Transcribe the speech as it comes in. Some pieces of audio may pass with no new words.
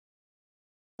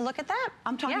Look at that.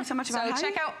 I'm talking so much about So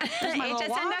check out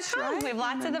hsn.com. Right? We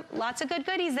have lots of good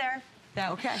goodies there.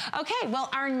 So, okay, well,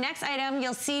 our next item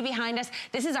you'll see behind us,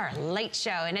 this is our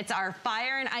Lightshow, and it's our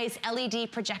Fire and Ice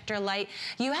LED projector light.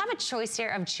 You have a choice here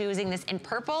of choosing this in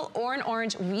purple or in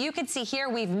orange. You can see here,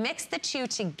 we've mixed the two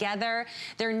together.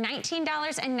 They're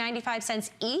 $19.95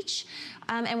 each.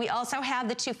 And we also have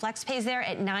the two flex pays there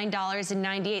at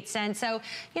 $9.98. So,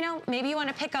 you know, maybe you want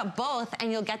to pick up both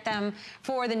and you'll get them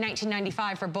for the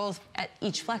 $19.95 for both at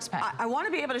each flex pay. I want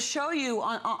to be able to show you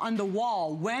on the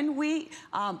wall when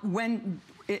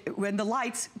the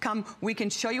lights come, we can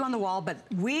show you on the wall, but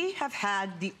we have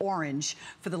had the orange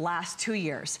for the last 2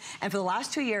 years. And for the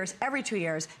last 2 years, every 2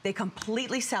 years, they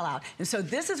completely sell out. And so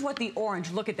this is what the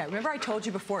orange, look at that. Remember I told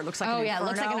you before, it looks like an inferno? Oh yeah, it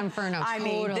looks like an inferno, I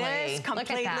mean, this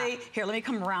completely, here, let me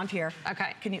come around here.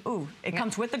 Okay. Can you, it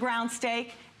comes with the ground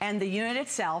stake and the unit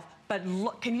itself, but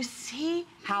look, can you see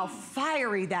how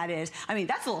fiery that is? I mean,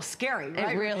 that's a little scary,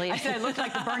 right? It really is. I said it looked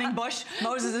like the burning bush.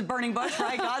 Moses' burning bush,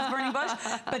 right? God's burning bush.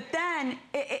 But then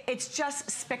it's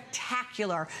just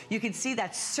spectacular. You can see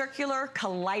that circular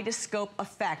kaleidoscope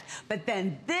effect. But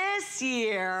then this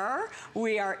year,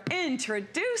 we are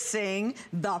introducing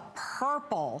the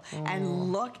purple.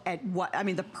 And look at what, I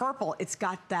mean, the purple, it's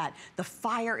got that, the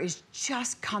fire is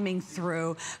just coming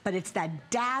through, but it's that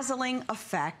dazzling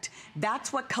effect.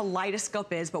 That's what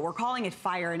kaleidoscope is, but we're calling it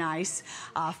Fire and Ice.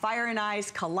 Fire and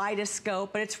Ice,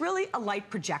 kaleidoscope, but it's really a light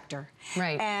projector.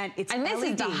 Right. And it's this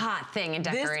LED. is the hot thing in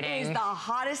decorating. This is the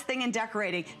hottest thing in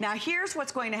decorating. Now here's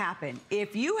what's going to happen.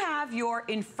 If you have your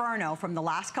Inferno from the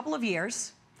last couple of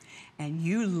years, and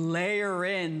you layer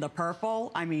in the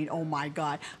purple, I mean, oh my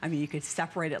God. I mean, you could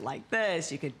separate it like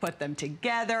this. You could put them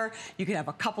together. You could have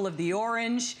a couple of the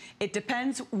orange. It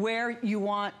depends where you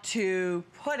want to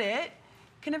put it.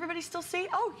 Can everybody still see?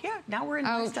 Oh, yeah, now we're in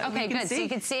okay, good. So you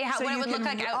can see how, what it would look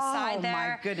like outside there.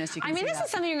 Oh, my goodness, you can see this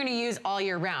is something you're going to use all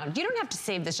year round. You don't have to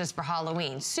save this just for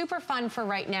Halloween. Super fun for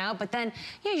right now, but then,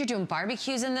 you know, you're doing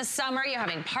barbecues in the summer, you're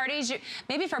having parties,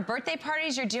 maybe for birthday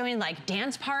parties, you're doing like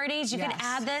dance parties. You can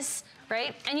add this,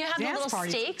 right? And you have the little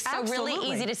stakes, so really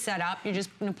easy to set up. You're just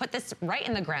going to put this right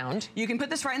in the ground. You can put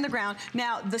this right in the ground.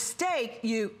 Now, the stake,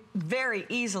 you very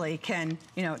easily can,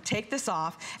 you know, take this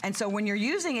off. And so when you're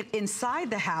using it inside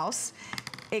the house,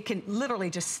 it can literally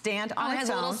just stand on its own. It has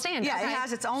a little stand. Yeah, it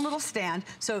has its own little stand.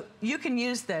 So you can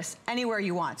use this anywhere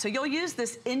you want. So you'll use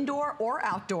this indoor or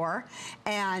outdoor,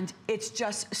 and it's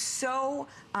just so,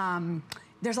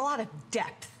 there's a lot of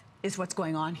depth is what's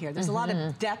going on here. There's a lot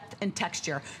of depth and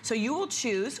texture. So you will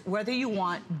choose whether you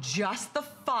want just the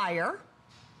fire.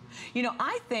 You know,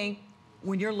 I think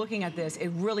when you're looking at this, it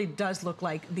really does look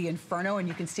like the Inferno, and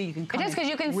you can see, you can come in. It does, because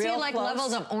you can see like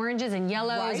levels of oranges and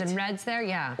yellows and reds there,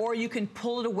 yeah. Or you can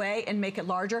pull it away and make it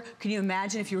larger. Can you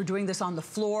imagine if you were doing this on the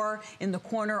floor, in the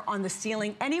corner, on the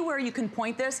ceiling, anywhere you can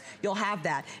point this, you'll have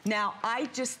that. Now, I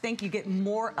just think you get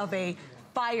more of a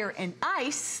Fire and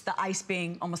Ice, the ice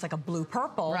being almost like a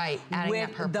blue-purple, right, with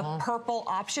the purple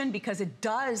option, because it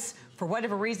does, for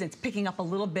whatever reason, it's picking up a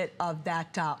little bit of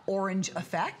that orange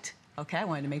effect. Okay, I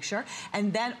wanted to make sure.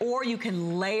 And then, or you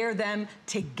can layer them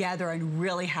together and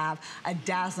really have a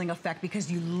dazzling effect, because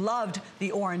you loved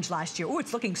the orange last year. Oh,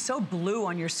 it's looking so blue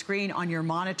on your screen, on your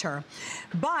monitor.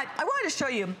 But I wanted to show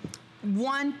you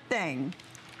one thing.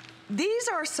 These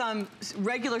are some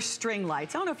regular string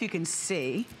lights. I don't know if you can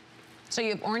see. So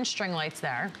you have orange string lights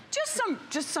there.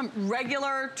 Just some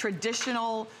regular,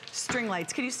 traditional string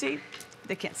lights. Can you see?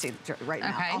 They can't see right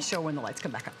now. I'll show when the lights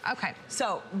come back up. Okay.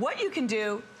 So what you can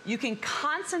do, you can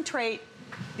concentrate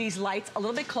these lights a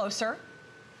little bit closer.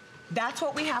 That's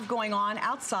what we have going on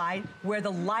outside, where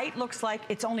the light looks like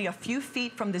it's only a few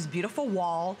feet from this beautiful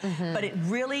wall, but it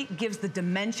really gives the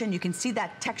dimension. You can see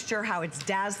that texture, how it's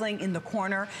dazzling in the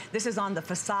corner. This is on the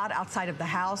facade outside of the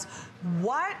house.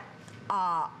 What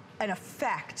an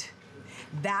effect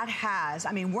that has.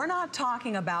 I mean, we're not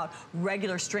talking about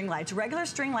regular string lights. Regular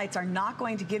string lights are not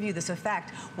going to give you this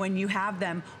effect when you have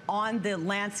them on the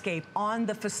landscape, on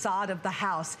the facade of the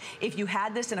house. If you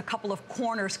had this in a couple of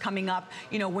corners coming up,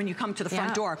 you know, when you come to the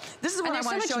front door. This is what I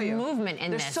want to show you. There's so much movement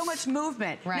in this. There's so much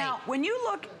movement. Right. Now, when you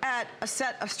look at a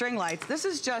set of string lights, this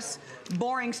is just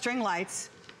boring string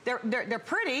lights. They're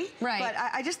pretty, but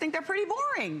I just think they're pretty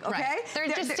boring, okay? Right. They're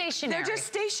just stationary. They're just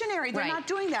stationary. They're not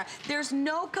doing that. There's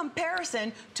no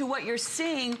comparison to what you're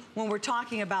seeing when we're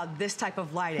talking about this type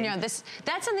of lighting. No, that's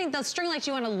something, the string lights,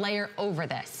 you want to layer over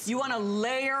this. You want to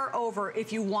layer over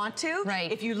if you want to.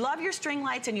 Right. If you love your string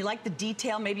lights and you like the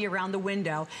detail maybe around the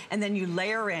window, and then you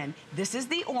layer in. This is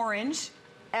the orange.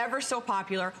 ever so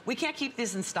popular. We can't keep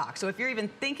these in stock. So if you're even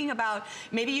thinking about,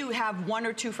 maybe you have 1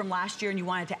 or 2 from last year and you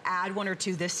wanted to add 1 or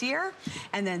 2 this year,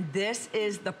 and then this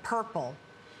is the purple.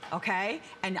 Okay,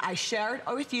 and I shared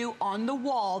with you on the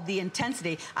wall the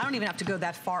intensity. I don't even have to go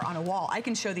that far on a wall. I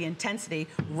can show the intensity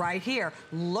right here.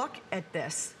 Look at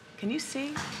this. Can you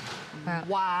see?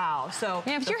 Wow. So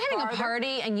if you're having a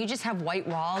party and you just have white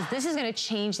walls, this is going to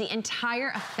change the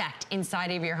entire effect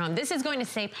inside of your home. This is going to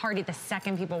say party the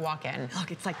second people walk in.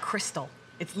 Look, it's like crystal.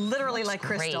 It's literally like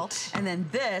crystal. And then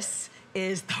this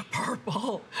is the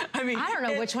purple. I mean, I don't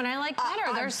know which one I like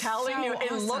better. They're so awesome. I'm telling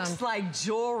you, it looks like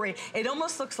jewelry. It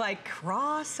almost looks like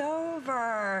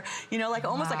crossover. You know, like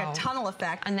almost like a tunnel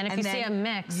effect. And then if you see a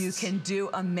mix, you can do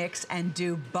a mix and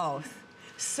do both.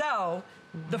 So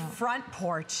the front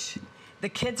porch, the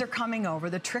kids are coming over,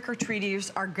 the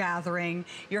trick-or-treaters are gathering,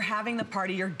 you're having the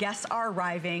party, your guests are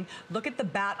arriving. Look at the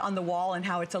bat on the wall and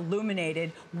how it's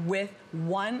illuminated with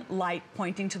one light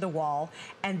pointing to the wall,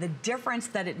 and the difference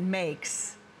that it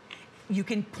makes. You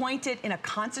can point it in a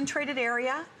concentrated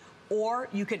area, or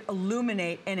you could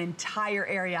illuminate an entire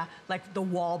area like the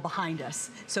wall behind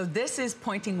us. So this is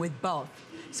pointing with both.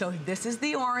 So this is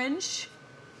the orange.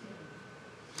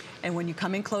 And when you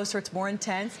come in closer, it's more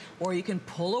intense, or you can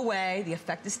pull away, the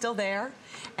effect is still there.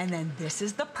 And then this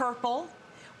is the purple,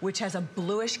 which has a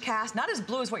bluish cast, not as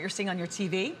blue as what you're seeing on your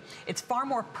TV. It's far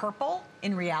more purple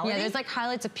in reality. Yeah, there's like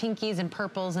highlights of pinkies and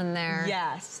purples in there.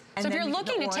 Yes. So if you're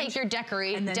looking to take your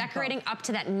decorating up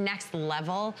to that next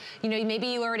level, you know, maybe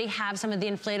you already have some of the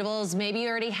inflatables, maybe you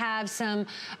already have some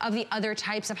of the other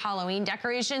types of Halloween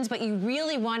decorations, but you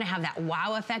really want to have that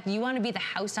wow effect. You want to be the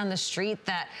house on the street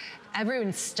that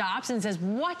everyone stops and says,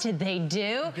 what did they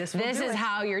do? This is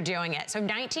how you're doing it. So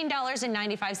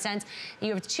 $19.95.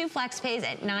 You have 2 flex pays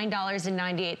at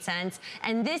 $9.98.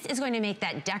 And this is going to make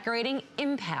that decorating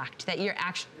impact that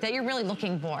you're really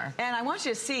looking for. And I want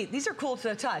you to see, these are cool to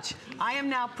the touch. I am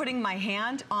now putting my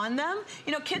hand on them.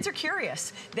 You know, kids are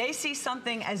curious. They see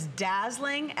something as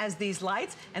dazzling as these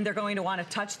lights, and they're going to want to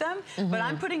touch them. But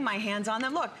I'm putting my hands on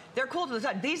them. Look, they're cool to the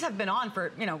touch. These have been on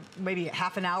for, you know, maybe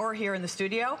half an hour here in the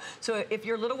studio. So if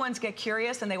your little ones get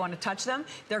curious and they want to touch them,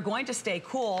 they're going to stay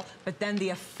cool, but then the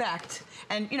effect,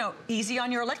 and you know, easy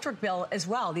on your electric bill as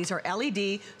well. These are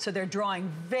LED, so they're drawing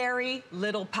very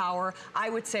little power.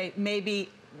 I would say maybe,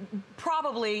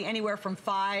 probably anywhere from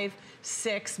 5,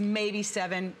 6, maybe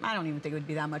 7. I don't even think it would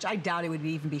be that much. I doubt it would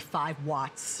even be 5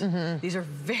 watts. These are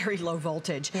very low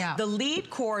voltage. Yeah. The lead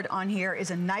cord on here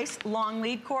is a nice long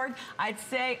lead cord. I'd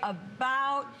say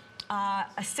about a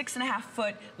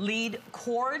 6.5-foot lead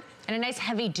cord. And a nice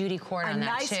heavy duty cord on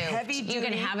that too. A nice heavy duty. You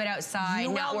can have it outside,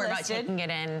 not worry about taking it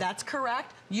in. That's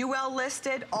correct. UL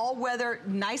listed, all weather,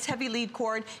 nice heavy lead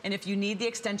cord. And if you need the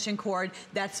extension cord,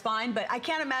 that's fine. But I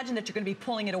can't imagine that you're going to be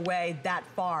pulling it away that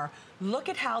far. Look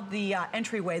at how the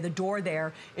entryway, the door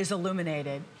there, is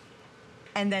illuminated.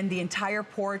 And then the entire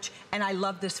porch. And I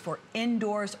love this for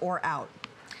indoors or out.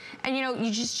 And you know, you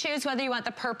just choose whether you want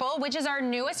the purple, which is our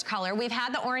newest color. We've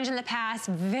had the orange in the past,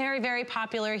 very, very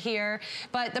popular here.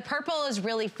 But the purple is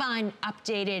really fun,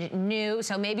 updated, new.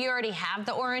 So maybe you already have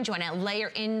the orange, you want to layer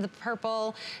in the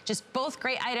purple. Just both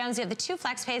great items. You have the 2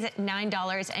 flex pays at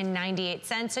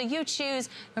 $9.98. So you choose.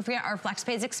 Don't forget, our flex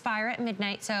pays expire at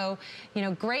midnight. So, you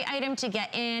know, great item to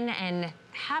get in and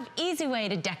have easy way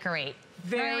to decorate.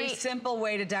 Very simple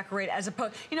way to decorate, as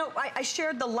opposed, you know, I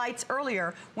shared the lights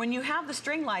earlier. When you have the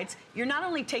string lights, you're not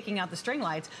only taking out the string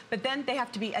lights, but then they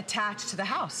have to be attached to the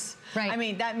house. Right. I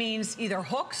mean, that means either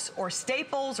hooks or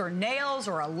staples or nails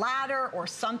or a ladder or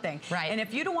something. Right. And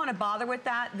if you don't want to bother with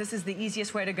that, this is the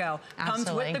easiest way to go. Absolutely.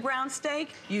 Comes with the ground stake,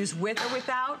 use with or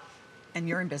without, and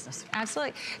you're in business.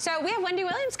 Absolutely. So we have Wendy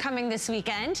Williams coming this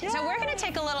weekend. Yay. So we're going to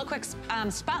take a little quick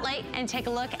spotlight and take a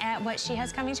look at what she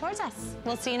has coming towards us.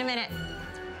 We'll see you in a minute.